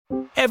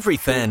Every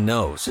fan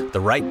knows the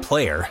right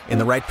player in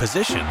the right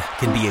position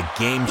can be a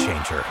game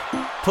changer.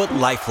 Put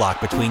LifeLock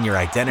between your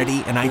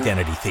identity and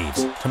identity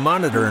thieves to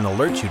monitor and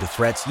alert you to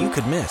threats you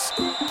could miss.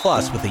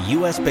 Plus, with a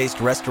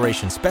U.S.-based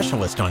restoration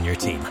specialist on your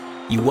team,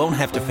 you won't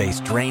have to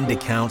face drained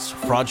accounts,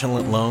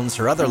 fraudulent loans,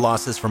 or other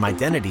losses from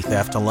identity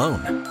theft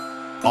alone.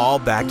 All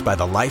backed by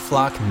the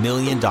LifeLock $1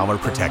 Million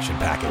Protection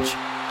Package.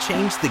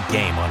 Change the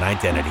game on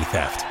identity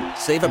theft.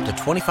 Save up to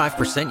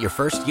 25% your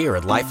first year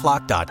at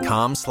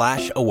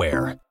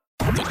LifeLock.com/aware.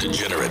 The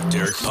Degenerate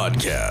Derek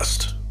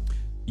Podcast.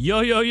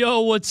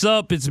 Yo, what's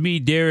up? It's me,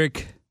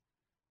 Derek.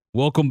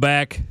 Welcome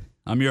back.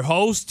 I'm your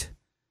host,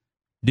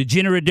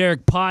 Degenerate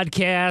Derek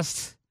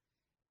Podcast.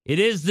 It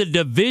is the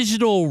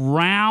Divisional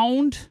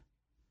Round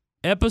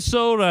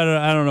episode.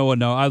 I don't know what.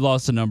 No, I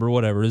lost the number.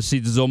 Whatever. This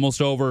season's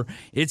almost over.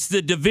 It's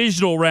the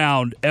Divisional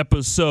Round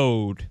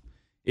episode,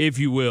 if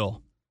you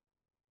will.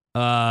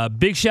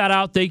 Big shout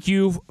out. Thank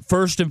you,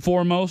 first and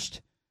foremost,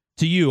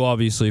 to you,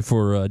 obviously,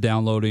 for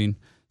downloading,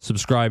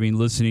 subscribing,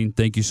 listening.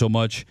 Thank you so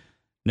much.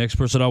 Next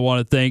person I want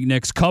to thank,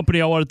 next company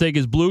I want to thank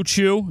is Blue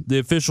Chew, the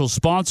official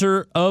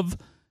sponsor of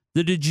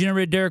the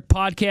Degenerate Derek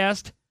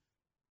Podcast.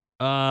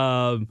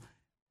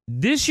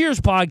 This year's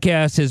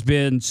podcast has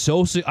been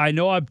so, I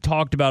know I've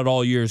talked about it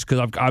all years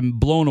because I'm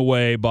blown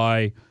away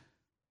by,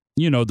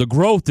 the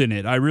growth in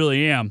it. I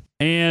really am.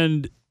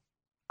 And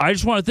I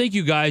just want to thank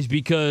you guys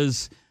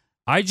because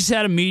I just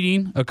had a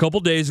meeting a couple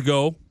days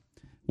ago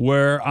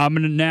where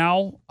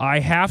I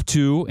have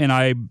to, and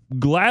I'm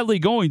gladly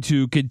going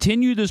to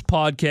continue this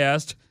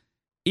podcast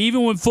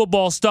even when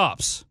football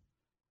stops.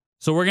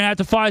 So we're going to have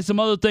to find some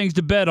other things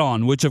to bet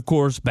on, which, of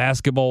course,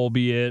 basketball will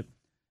be it.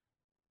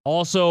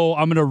 Also,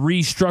 I'm going to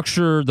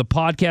restructure the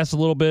podcast a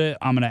little bit.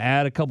 I'm going to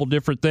add a couple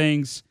different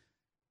things.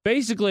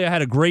 Basically, I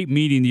had a great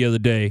meeting the other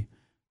day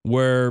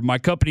where my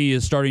company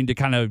is starting to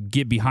kind of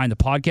get behind the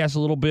podcast a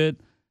little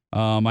bit.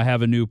 I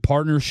have a new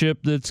partnership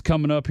that's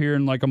coming up here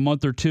in like a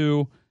month or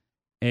two,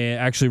 and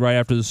actually right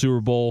after the Super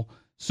Bowl.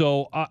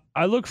 So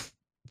I look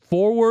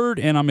forward,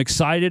 and I'm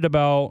excited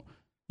about,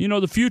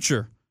 the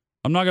future.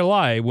 I'm not going to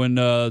lie. When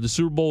the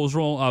Super Bowl was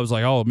rolling, I was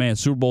like, oh, man,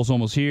 Super Bowl's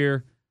almost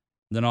here.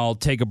 Then I'll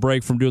take a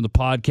break from doing the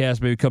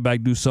podcast, maybe come back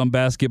and do some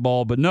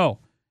basketball. But no,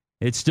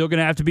 it's still going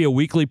to have to be a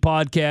weekly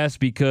podcast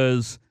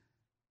because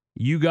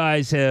you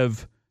guys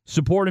have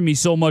supported me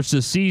so much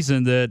this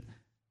season that,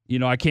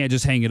 I can't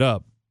just hang it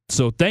up.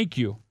 So thank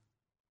you.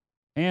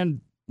 And,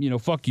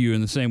 fuck you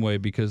in the same way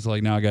because,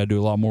 now I got to do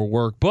a lot more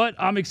work. But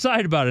I'm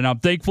excited about it, and I'm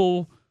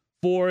thankful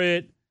for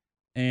it.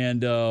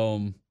 And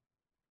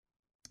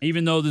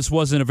even though this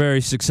wasn't a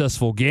very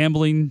successful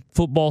gambling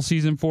football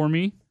season for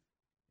me,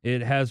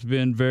 it has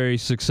been very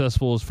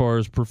successful as far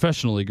as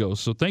professionally goes.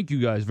 So thank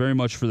you guys very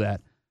much for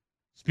that.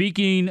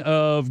 Speaking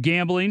of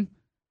gambling,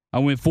 I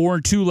went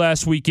 4-2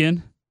 last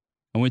weekend.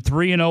 I went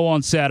 3-0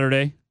 on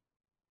Saturday.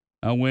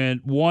 I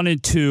went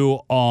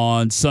 1-2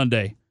 on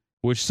Sunday,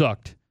 which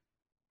sucked.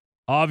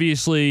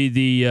 Obviously,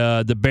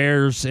 the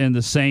Bears and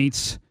the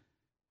Saints.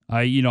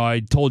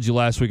 I told you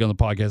last week on the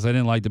podcast I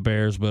didn't like the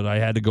Bears, but I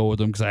had to go with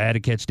them because I had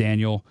to catch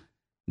Daniel.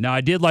 Now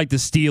I did like the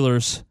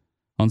Steelers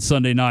on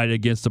Sunday night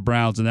against the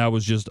Browns, and that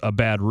was just a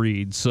bad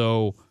read.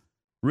 So,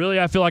 really,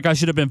 I feel like I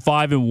should have been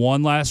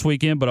 5-1 last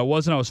weekend, but I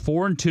wasn't. I was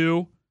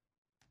 4-2.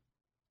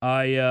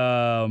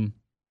 I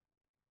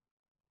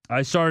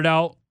started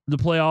out the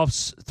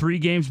playoffs 3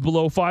 games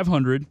below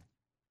 500.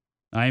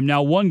 I am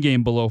now 1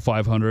 game below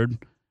 500.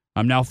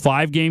 I'm now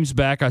 5 games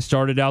back. I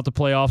started out the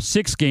playoffs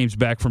 6 games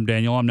back from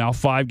Daniel. I'm now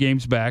 5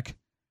 games back.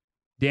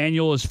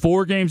 Daniel is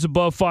 4 games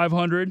above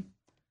 500.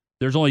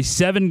 There's only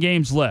 7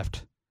 games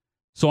left.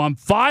 So I'm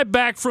 5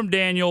 back from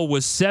Daniel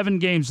with 7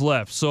 games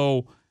left.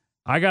 So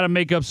I got to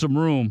make up some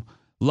room.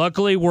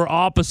 Luckily, we're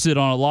opposite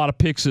on a lot of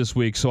picks this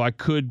week, so I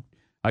could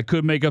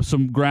make up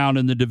some ground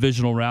in the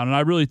divisional round, and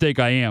I really think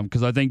I am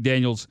because I think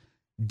Daniel's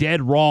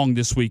dead wrong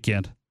this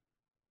weekend.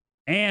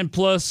 And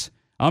plus,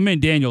 I'm in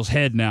Daniel's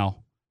head now.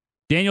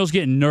 Daniel's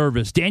getting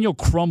nervous. Daniel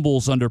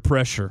crumbles under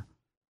pressure.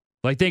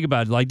 Think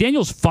about it.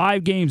 Daniel's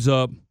 5 games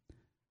up.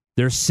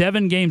 There's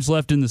 7 games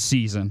left in the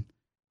season.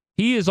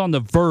 He is on the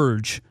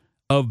verge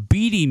of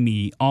beating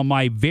me on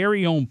my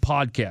very own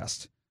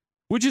podcast,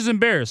 which is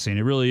embarrassing.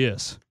 It really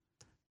is.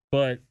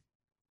 But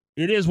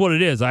it is what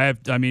it is.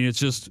 It's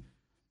just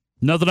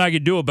nothing I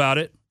can do about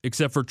it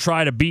except for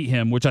try to beat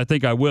him, which I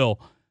think I will.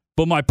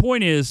 But my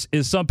point is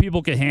some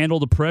people can handle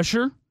the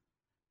pressure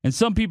and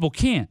some people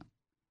can't.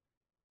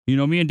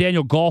 Me and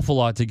Daniel golf a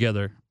lot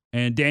together,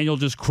 and Daniel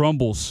just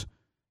crumbles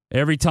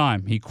every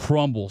time. He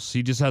crumbles.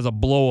 He just has a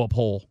blow-up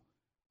hole.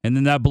 And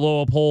then that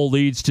blow-up hole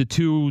leads to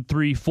 2,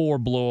 3, 4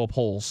 blow-up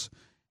holes.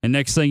 And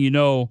next thing you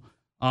know,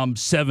 I'm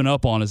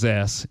 7-up on his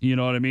ass. You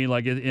know what I mean?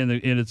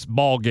 In its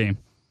ball game.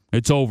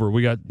 It's over.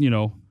 We got,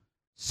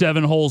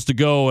 7 holes to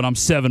go, and I'm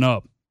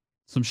 7-up.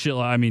 Some shit.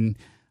 I'm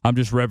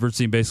just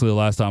referencing basically the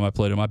last time I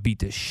played him. I beat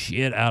the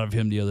shit out of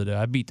him the other day.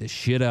 I beat the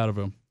shit out of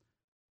him.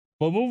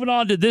 But moving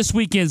on to this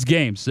weekend's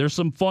games. There's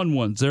some fun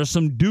ones. There's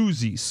some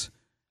doozies.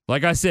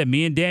 Like I said,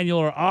 me and Daniel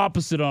are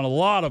opposite on a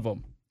lot of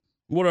them.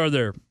 What are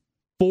there?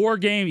 4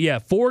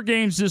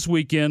 games this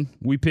weekend.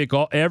 We pick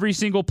every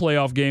single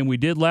playoff game. We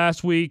did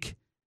last week.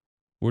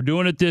 We're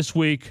doing it this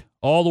week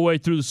all the way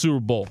through the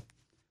Super Bowl.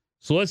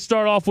 So let's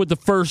start off with the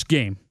first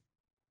game.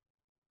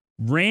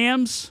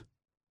 Rams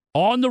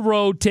on the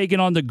road taking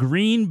on the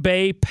Green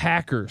Bay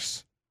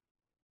Packers.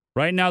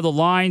 Right now the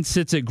line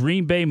sits at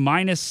Green Bay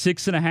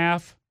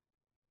 -6.5.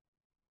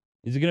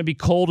 Is it going to be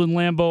cold in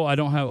Lambeau?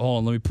 Hold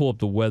on, let me pull up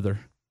the weather.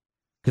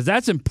 Because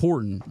that's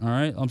important, all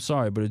right? I'm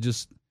sorry, but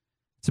it's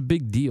a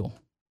big deal.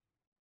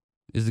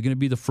 Is it going to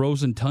be the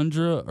frozen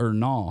tundra or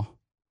nah?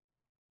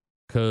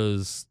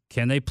 Because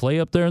can they play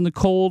up there in the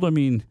cold? I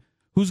mean,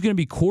 who's going to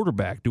be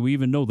quarterback? Do we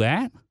even know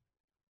that?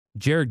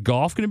 Jared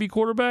Goff going to be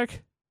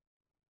quarterback?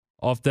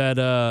 Off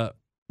that,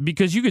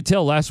 because you could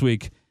tell last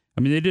week,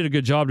 I mean, they did a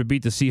good job to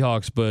beat the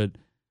Seahawks, but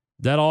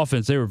that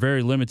offense, they were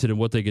very limited in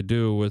what they could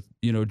do with,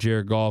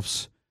 Jared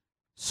Goff's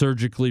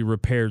surgically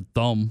repaired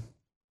thumb.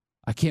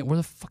 Where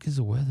the fuck is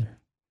the weather?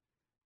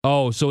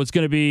 Oh, so it's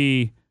going to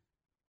be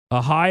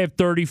a high of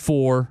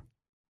 34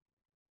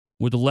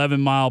 with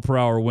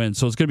 11-mile-per-hour winds.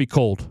 So it's going to be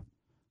cold.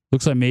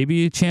 Looks like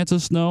maybe a chance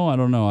of snow. I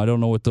don't know. I don't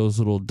know what those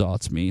little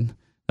dots mean.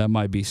 That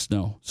might be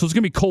snow. So it's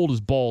going to be cold as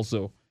balls,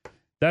 though.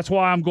 That's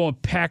why I'm going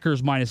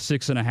Packers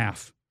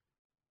 -6.5.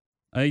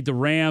 I think the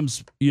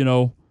Rams,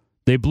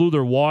 they blew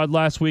their wad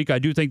last week. I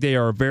do think they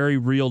are a very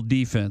real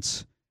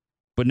defense.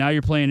 But now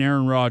you're playing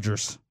Aaron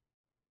Rodgers.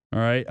 All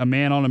right, a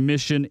man on a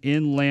mission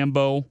in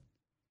Lambeau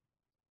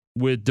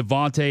with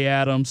Devontae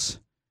Adams,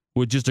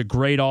 with just a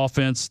great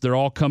offense. They're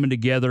all coming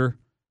together.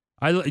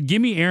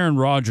 Give me Aaron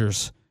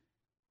Rodgers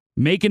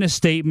making a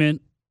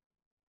statement,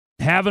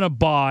 having a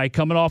bye,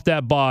 coming off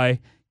that bye,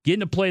 getting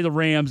to play the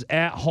Rams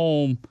at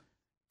home.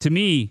 To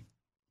me,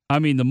 I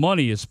mean, the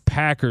money is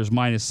Packers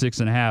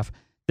 -6.5.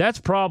 That's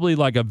probably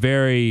like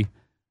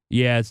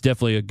it's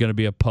definitely going to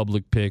be a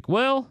public pick.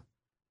 Well,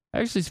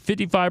 actually, it's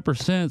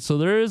 55%, so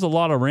there is a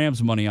lot of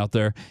Rams money out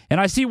there.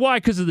 And I see why,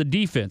 because of the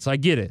defense. I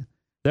get it.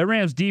 That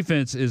Rams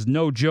defense is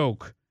no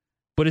joke.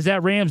 But is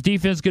that Rams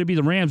defense going to be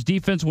the Rams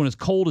defense when it's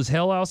cold as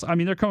hell out? I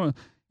mean, they're coming,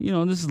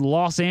 this is the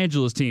Los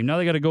Angeles team. Now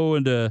they got to go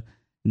into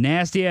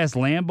nasty-ass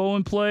Lambeau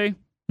and play.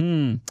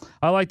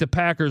 I like the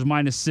Packers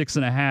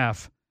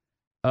 -6.5.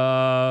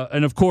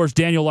 And, of course,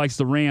 Daniel likes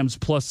the Rams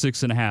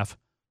 +6.5.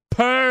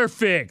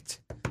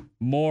 Perfect!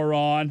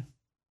 Moron.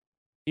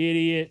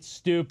 Idiot.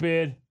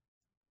 Stupid.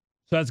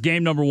 So that's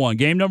game number 1.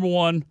 Game number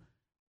 1,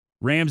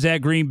 Rams at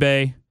Green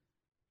Bay.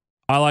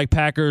 I like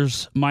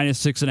Packers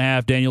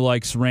 -6.5. Daniel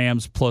likes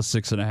Rams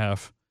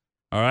 +6.5.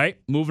 All right,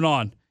 moving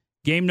on.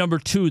 Game number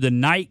 2, the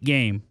night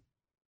game.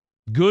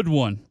 Good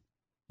one.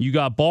 You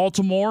got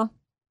Baltimore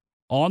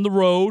on the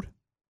road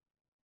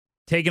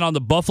taking on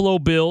the Buffalo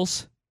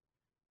Bills.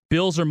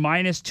 Bills are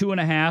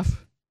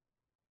 -2.5.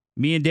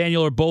 Me and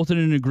Daniel are both in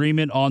an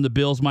agreement on the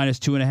Bills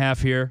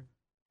 -2.5 here.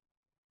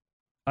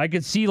 I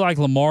could see like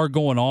Lamar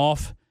going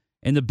off.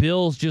 And the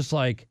Bills just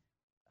I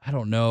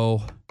don't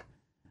know.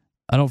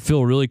 I don't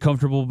feel really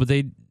comfortable, but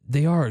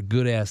they are a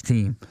good-ass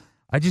team.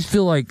 I just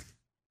feel like,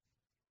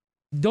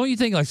 don't you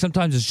think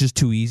sometimes it's just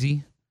too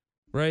easy?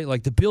 Right?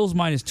 Like the Bills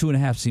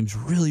 -2.5 seems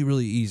really,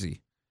 really easy.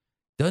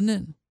 Doesn't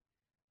it?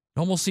 It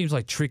almost seems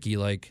tricky.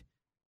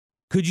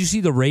 Could you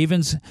see the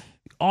Ravens?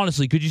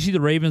 Honestly, could you see the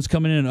Ravens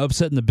coming in and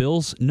upsetting the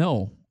Bills?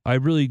 No. I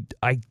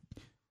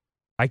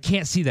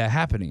can't see that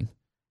happening.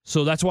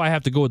 So that's why I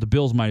have to go with the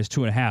Bills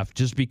 -2.5,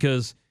 just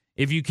because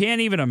if you can't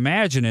even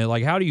imagine it,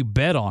 how do you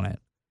bet on it?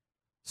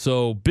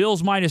 So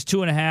Bills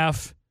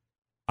 -2.5.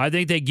 I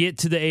think they get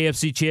to the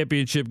AFC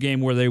Championship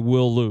game where they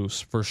will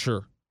lose for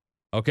sure.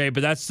 Okay,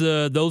 but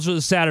those are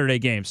the Saturday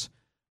games.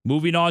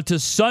 Moving on to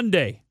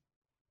Sunday.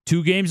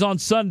 2 games on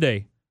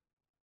Sunday.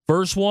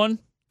 First one,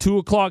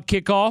 2:00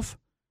 kickoff.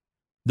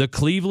 The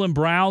Cleveland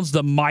Browns,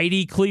 the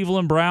mighty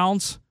Cleveland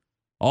Browns,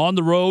 on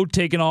the road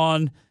taking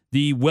on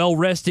the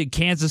well-rested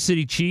Kansas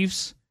City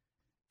Chiefs.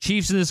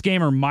 Chiefs in this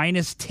game are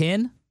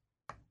 -10.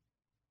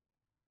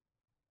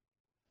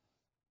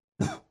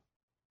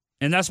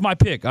 And that's my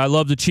pick. I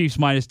love the Chiefs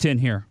 -10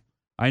 here.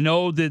 I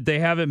know that they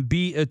haven't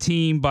beat a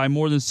team by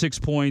more than 6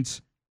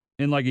 points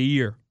in a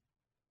year.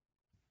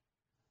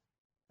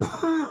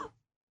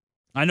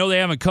 I know they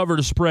haven't covered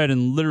a spread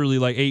in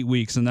literally 8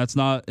 weeks, and that's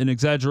not an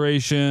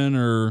exaggeration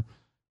or,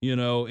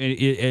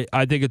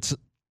 I think it's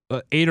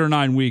 8 or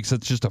 9 weeks.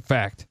 That's just a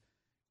fact.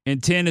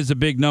 And 10 is a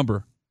big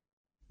number.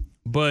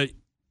 But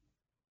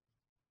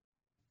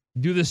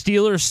do the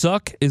Steelers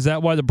suck? Is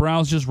that why the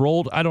Browns just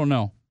rolled? I don't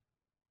know.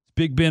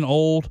 Big Ben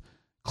old.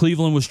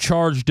 Cleveland was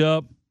charged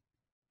up.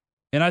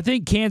 And I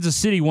think Kansas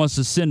City wants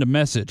to send a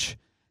message.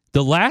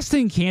 The last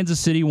thing Kansas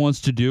City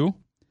wants to do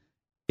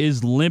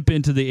is limp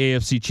into the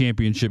AFC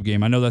Championship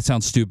game. I know that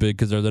sounds stupid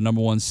because they're the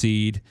number 1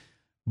 seed,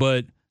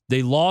 but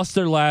they lost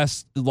their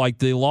last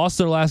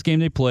game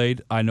they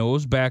played. I know it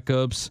was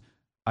backups.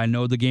 I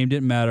know the game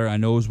didn't matter. I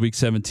know it was week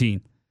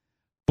 17.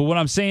 But what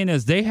I'm saying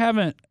is they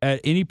haven't at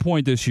any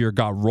point this year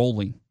got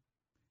rolling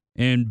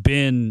and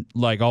been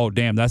oh,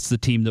 damn, that's the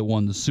team that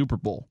won the Super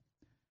Bowl.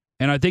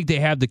 And I think they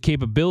have the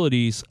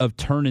capabilities of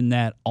turning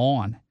that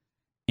on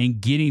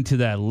and getting to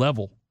that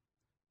level.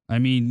 I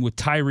mean, with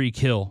Tyreek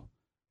Hill,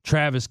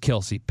 Travis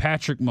Kelce,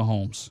 Patrick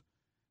Mahomes,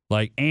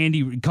 like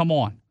Andy, come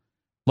on.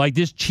 Like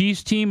this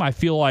Chiefs team, I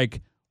feel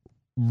like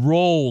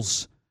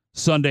rolls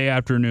Sunday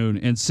afternoon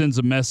and sends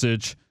a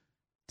message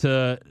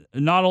to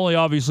not only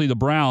obviously the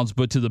Browns,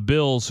 but to the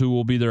Bills, who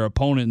will be their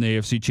opponent in the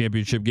AFC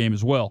Championship game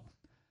as well.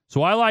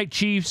 So I like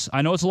Chiefs.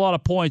 I know it's a lot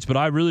of points, but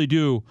I really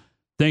do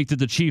think that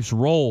the Chiefs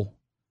roll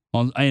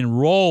on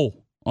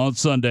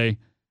Sunday.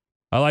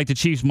 I like the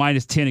Chiefs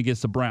minus 10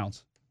 against the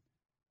Browns.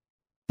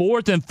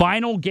 Fourth and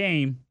final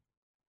game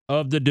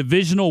of the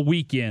divisional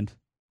weekend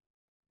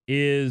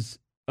is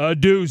a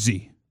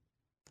doozy.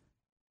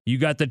 You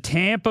got the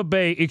Tampa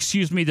Bay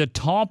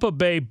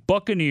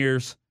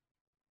Buccaneers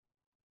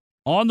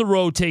on the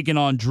road taking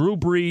on Drew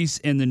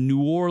Brees and the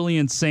New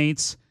Orleans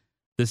Saints.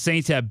 The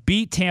Saints have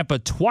beat Tampa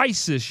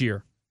twice this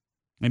year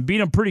and beat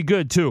them pretty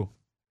good too.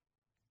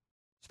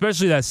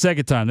 Especially that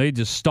second time. They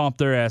just stomped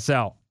their ass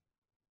out.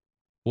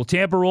 Well,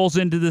 Tampa rolls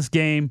into this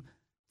game.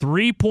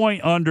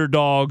 3-point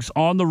underdogs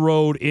on the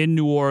road in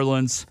New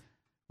Orleans.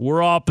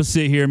 We're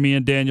opposite here, me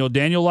and Daniel.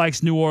 Daniel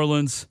likes New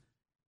Orleans,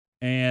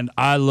 and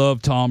I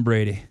love Tom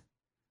Brady.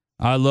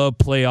 I love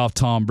playoff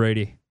Tom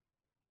Brady.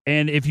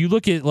 And if you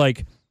look at,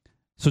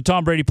 so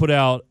Tom Brady put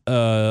out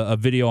a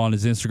video on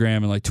his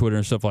Instagram and, Twitter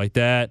and stuff like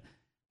that,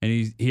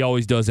 and he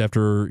always does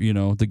after,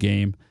 the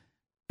game.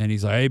 And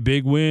he's like, hey,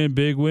 big win,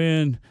 big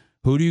win.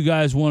 Who do you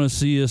guys want to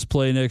see us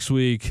play next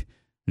week?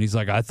 And he's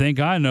like, I think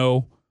I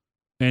know.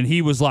 And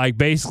he was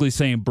basically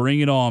saying, bring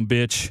it on,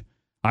 bitch.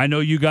 I know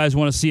you guys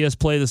want to see us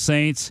play the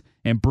Saints,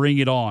 and bring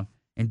it on.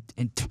 And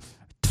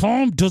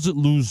Tom doesn't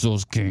lose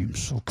those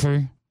games,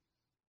 okay?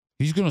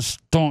 He's going to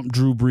stomp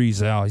Drew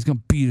Brees out. He's going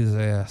to beat his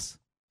ass.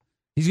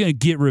 He's going to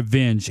get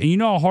revenge. And you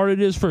know how hard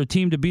it is for a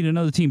team to beat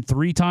another team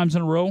 3 times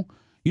in a row?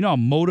 You know how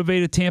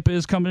motivated Tampa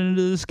is coming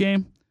into this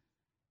game?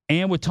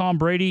 And with Tom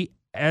Brady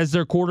as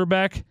their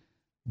quarterback,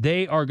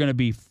 they are going to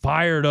be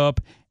fired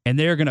up, and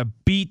they're going to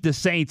beat the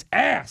Saints'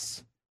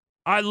 ass.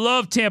 I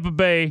love Tampa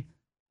Bay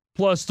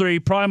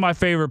 +3, probably my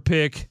favorite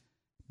pick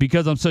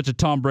because I'm such a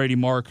Tom Brady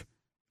mark.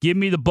 Give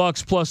me the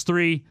Bucs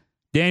 +3.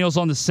 Daniel's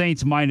on the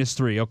Saints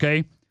 -3,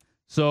 okay?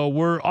 So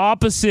we're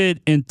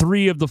opposite in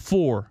 3 of the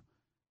 4.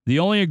 The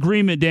only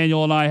agreement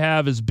Daniel and I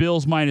have is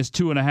Bills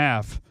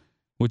 -2.5,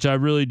 which I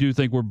really do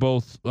think we're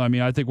both,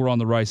 I think we're on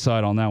the right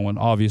side on that one,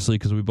 obviously,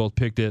 because we both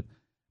picked it.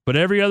 But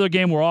every other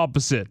game, we're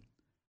opposite.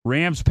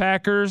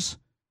 Rams-Packers,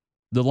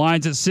 the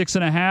line's at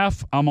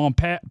 6.5. I'm on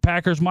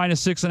Packers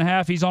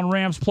 -6.5. He's on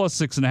Rams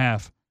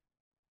 +6.5.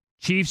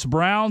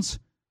 Chiefs-Browns,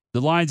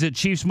 the line's at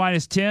Chiefs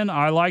 -10.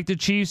 I like the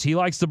Chiefs. He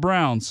likes the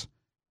Browns.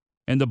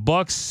 And the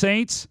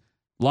Bucs-Saints,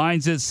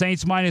 line's at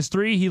Saints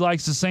 -3. He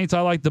likes the Saints.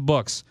 I like the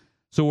Bucs.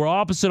 So we're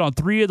opposite on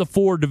 3 of the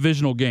 4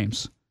 divisional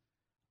games.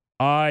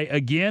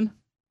 Again,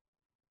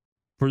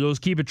 for those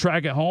keeping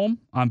track at home,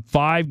 I'm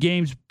 5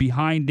 games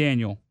behind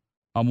Daniel.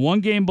 I'm 1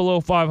 game below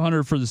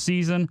 500 for the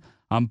season.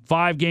 I'm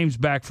 5 games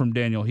back from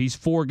Daniel. He's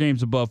 4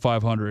 games above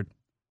 500.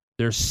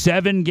 There's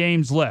 7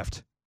 games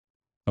left.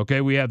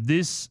 Okay, we have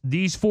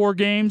these 4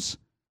 games.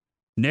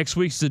 Next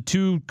week's the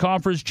 2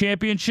 conference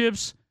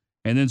championships,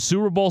 and then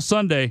Super Bowl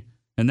Sunday,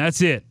 and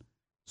that's it.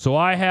 So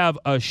I have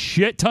a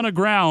shit ton of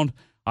ground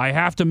I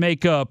have to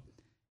make up,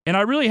 and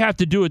I really have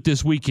to do it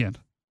this weekend.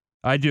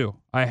 I do.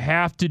 I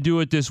have to do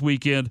it this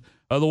weekend.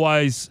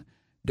 Otherwise,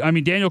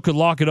 Daniel could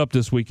lock it up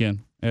this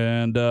weekend,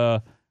 and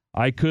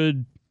I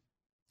could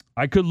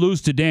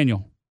lose to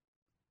Daniel.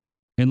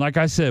 And like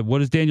I said, what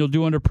does Daniel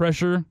do under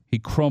pressure? He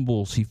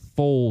crumbles. He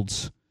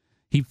folds.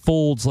 He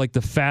folds like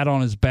the fat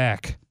on his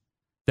back.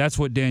 That's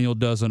what Daniel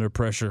does under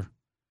pressure.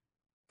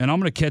 And I'm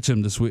going to catch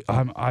him this week.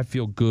 I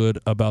feel good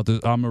about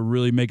this. I'm going to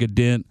really make a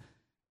dent.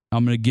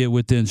 I'm going to get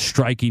within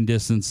striking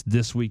distance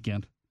this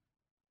weekend.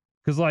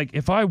 Because,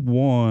 if I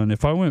went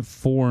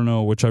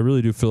 4-0, which I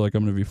really do feel like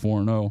I'm going to be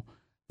 4-0,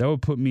 that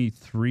would put me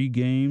 3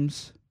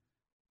 games.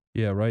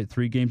 Yeah, right?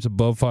 3 games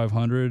above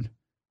 500.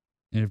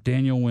 And if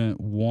Daniel went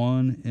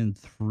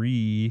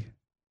 1-3,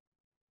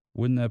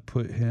 wouldn't that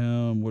put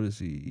him, what is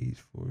he? He's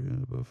 4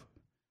 above.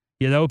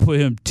 Yeah, that would put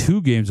him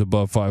 2 games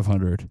above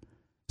 500.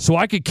 So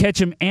I could catch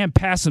him and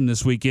pass him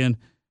this weekend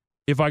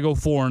if I go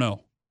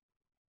 4-0.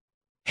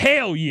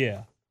 Hell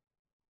yeah.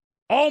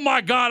 Oh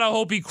my God, I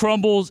hope he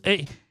crumbles.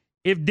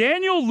 If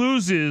Daniel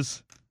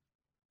loses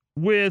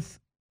with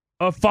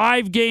a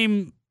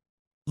 5-game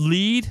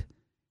lead,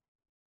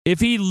 if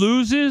he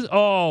loses,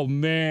 oh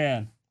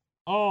man,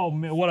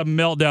 what a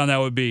meltdown that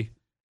would be.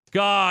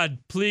 God,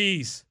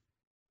 please.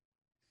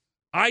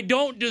 I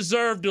don't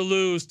deserve to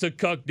lose to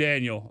Cuck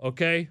Daniel,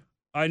 okay?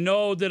 I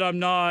know that I'm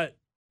not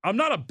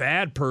a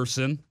bad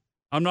person.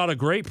 I'm not a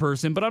great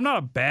person, but I'm not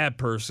a bad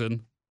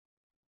person.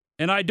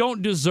 And I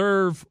don't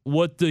deserve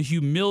what the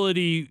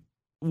humility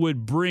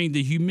would bring,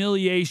 the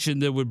humiliation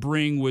that would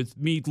bring with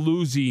me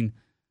losing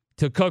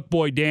to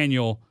Cuckboy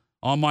Daniel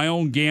on my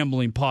own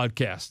gambling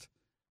podcast.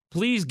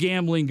 Please,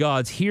 gambling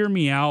gods, hear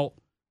me out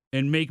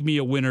and make me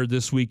a winner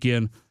this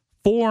weekend.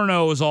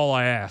 4-0 is all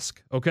I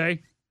ask,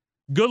 okay?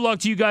 Good luck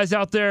to you guys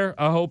out there.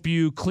 I hope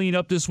you clean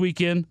up this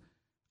weekend.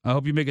 I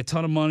hope you make a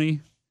ton of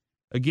money.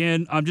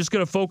 again, I'm just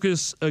going to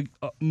focus.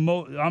 I'm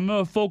going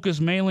to focus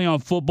mainly on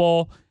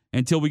football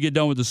until we get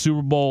done with the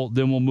Super Bowl.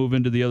 Then we'll move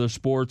into the other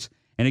sports.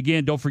 And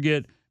again, don't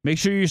forget, make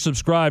sure you're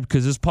subscribed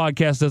because this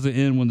podcast doesn't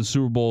end when the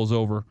Super Bowl is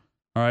over.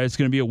 All right, it's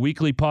going to be a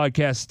weekly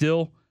podcast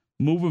still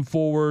moving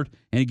forward.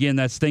 And again,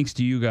 that's thanks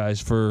to you guys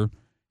for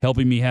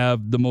helping me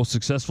have the most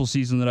successful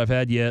season that I've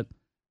had yet,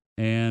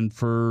 and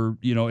for,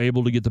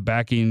 able to get the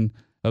backing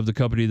of the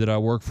company that I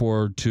work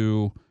for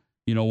to,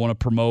 want to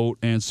promote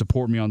and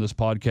support me on this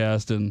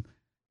podcast. And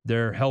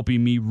they're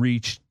helping me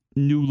reach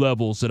new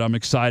levels that I'm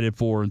excited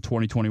for in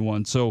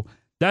 2021. So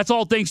that's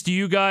all thanks to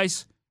you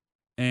guys.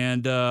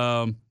 And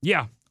I'll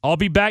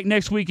be back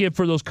next weekend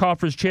for those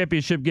conference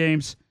championship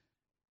games.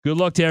 Good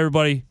luck to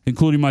everybody,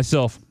 including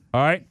myself.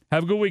 All right?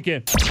 Have a good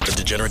weekend. The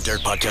Degenerate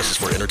Derek podcast is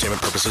for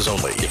entertainment purposes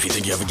only. If you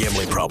think you have a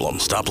gambling problem,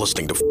 stop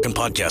listening to fucking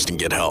podcast and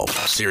get help.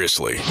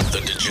 Seriously.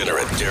 The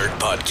Degenerate Derek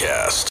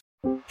podcast.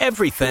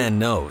 Every fan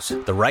knows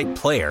the right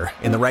player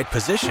in the right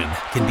position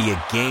can be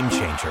a game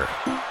changer.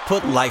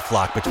 Put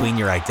LifeLock between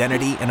your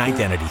identity and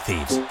identity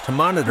thieves to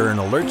monitor and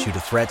alert you to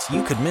threats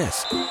you could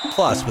miss.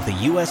 Plus, with a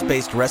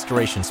U.S.-based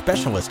restoration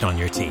specialist on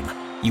your team,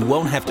 you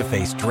won't have to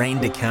face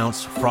drained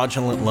accounts,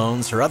 fraudulent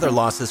loans, or other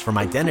losses from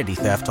identity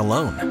theft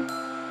alone.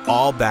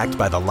 All backed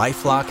by the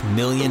LifeLock $1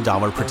 Million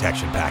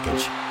Protection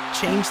Package.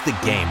 Change the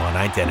game on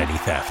identity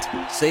theft.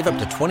 Save up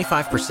to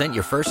 25%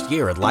 your first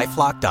year at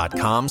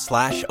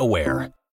LifeLock.com/aware.